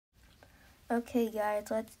Okay guys,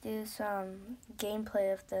 let's do some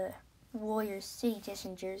gameplay of the Warriors City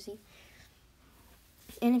Edition jersey.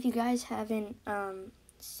 And if you guys haven't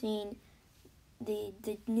seen, the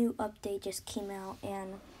new update just came out,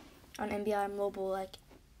 and on NBA Mobile, like,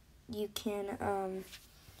 you can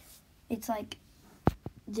it's like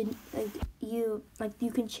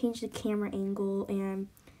you can change the camera angle, and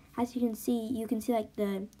as you can see like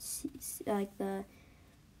the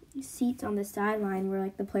seats on the sideline where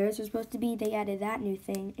like the players are supposed to be. They added that new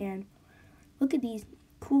thing, and look at these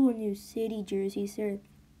cool new City jerseys. They're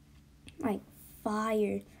like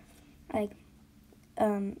fire. Like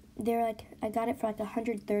they're like, I got it for like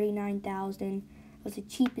 139,000. It was the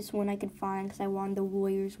cheapest one I could find because I wanted the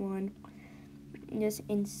Warriors one. Just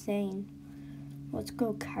insane. Let's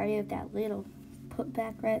go carry up that little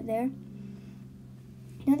putback right there.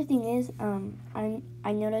 Another thing is,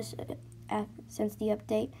 I noticed since the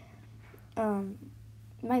update,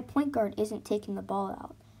 my point guard isn't taking the ball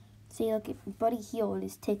out. See, look, Buddy Hield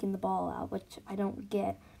is taking the ball out, which I don't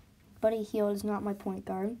get. Buddy Hield is not my point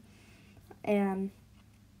guard, and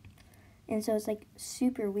so it's like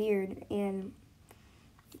super weird. And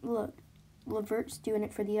look, LeVert's doing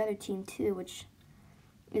it for the other team too, which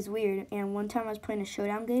is weird. And one time I was playing a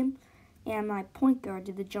showdown game, and my point guard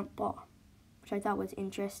did the jump ball, which I thought was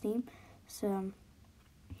interesting. So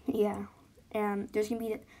yeah, and there's gonna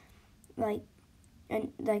be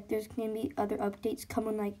there's gonna be other updates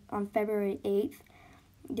coming like on February 8th.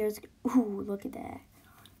 Look at that.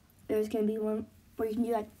 There's gonna be one where you can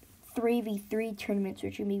do like 3v3 tournaments,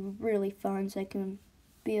 which are gonna be really fun. So I can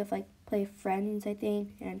be with play with friends, I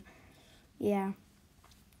think, and yeah.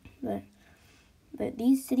 But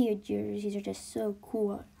these City jerseys are just so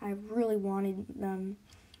cool. I really wanted them,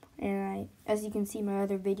 and as you can see, my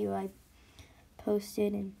other video I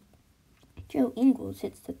posted, and Joe Ingles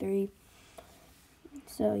hits the 3.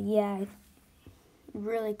 So yeah, I'm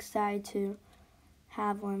really excited to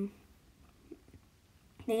have one.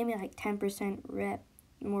 They gave me like 10%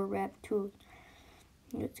 more rep too.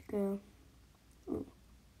 Let's go. Ooh,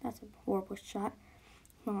 that's a horrible shot.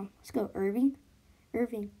 Come on, let's go, Irving.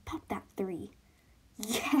 Irving, pop that 3.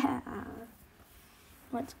 Yeah.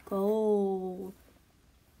 Let's go.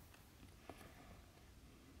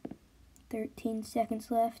 13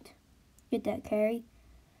 seconds left. Get that carry.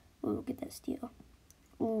 Ooh, get that steal.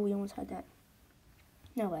 Ooh, we almost had that.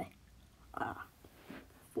 No way.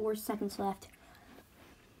 4 seconds left.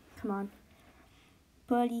 Come on.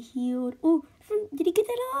 Buddy Hield. Ooh, did he get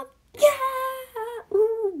that up? Yeah!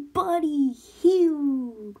 Ooh, Buddy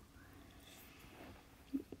Hield.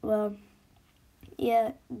 Well,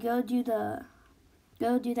 yeah, go do that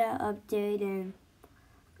update, and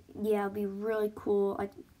yeah, it'll be really cool.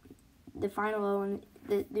 Like the final one,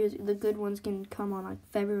 the good ones can come on like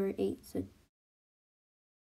February 8th. So